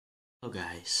Hello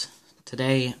guys,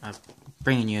 today I'm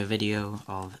bringing you a video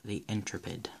of the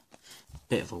Intrepid.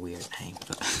 Bit of a weird name,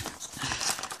 but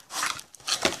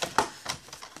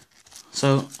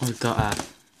so we've got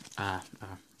a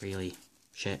really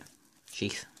shit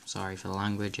sheath. Sorry for the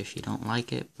language if you don't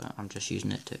like it, but I'm just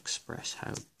using it to express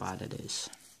how bad it is.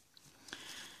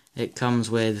 It comes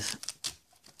with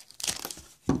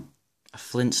a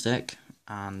flint stick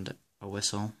and a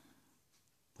whistle,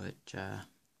 which I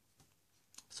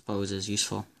suppose is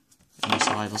useful in a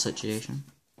survival situation.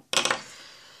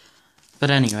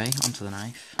 But anyway, onto the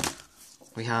knife.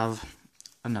 We have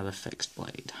another fixed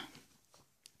blade.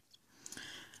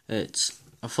 It's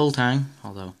a full tang,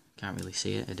 although can't really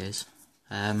see it, it is.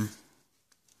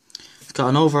 It's got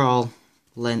an overall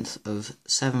length of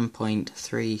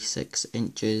 7.36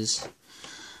 inches,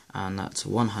 and that's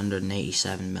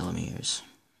 187 millimeters.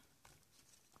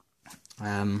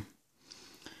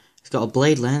 It's got a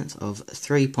blade length of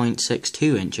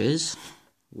 3.62 inches,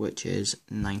 which is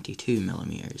 92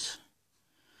 millimeters.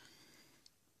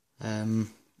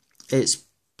 It's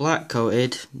black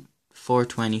coated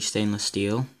 420 stainless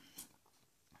steel.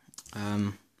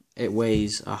 It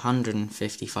weighs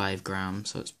 155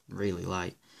 grams, so it's really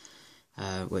light,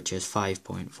 which is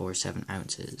 5.47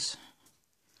 ounces.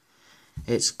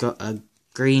 It's got a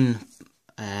green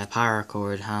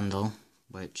paracord handle,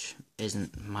 which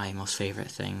isn't my most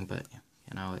favourite thing, but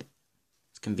you know,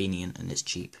 it's convenient and it's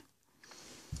cheap.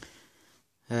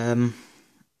 I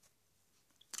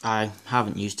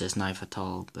haven't used this knife at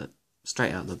all, but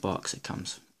straight out of the box it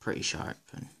comes pretty sharp,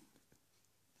 and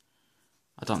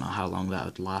I don't know how long that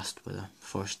would last with a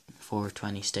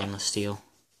 420 stainless steel.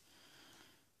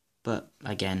 But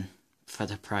again, for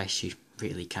the price you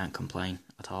really can't complain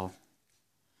at all.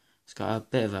 It's got a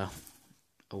bit of a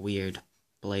weird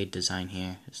blade design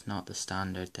here. It's not the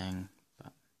standard thing,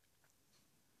 but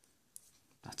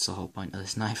that's the whole point of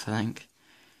this knife, I think.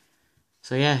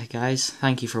 So yeah guys,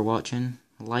 thank you for watching.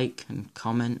 Like and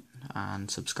comment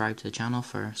and subscribe to the channel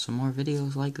for some more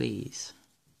videos like these.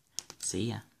 See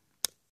ya.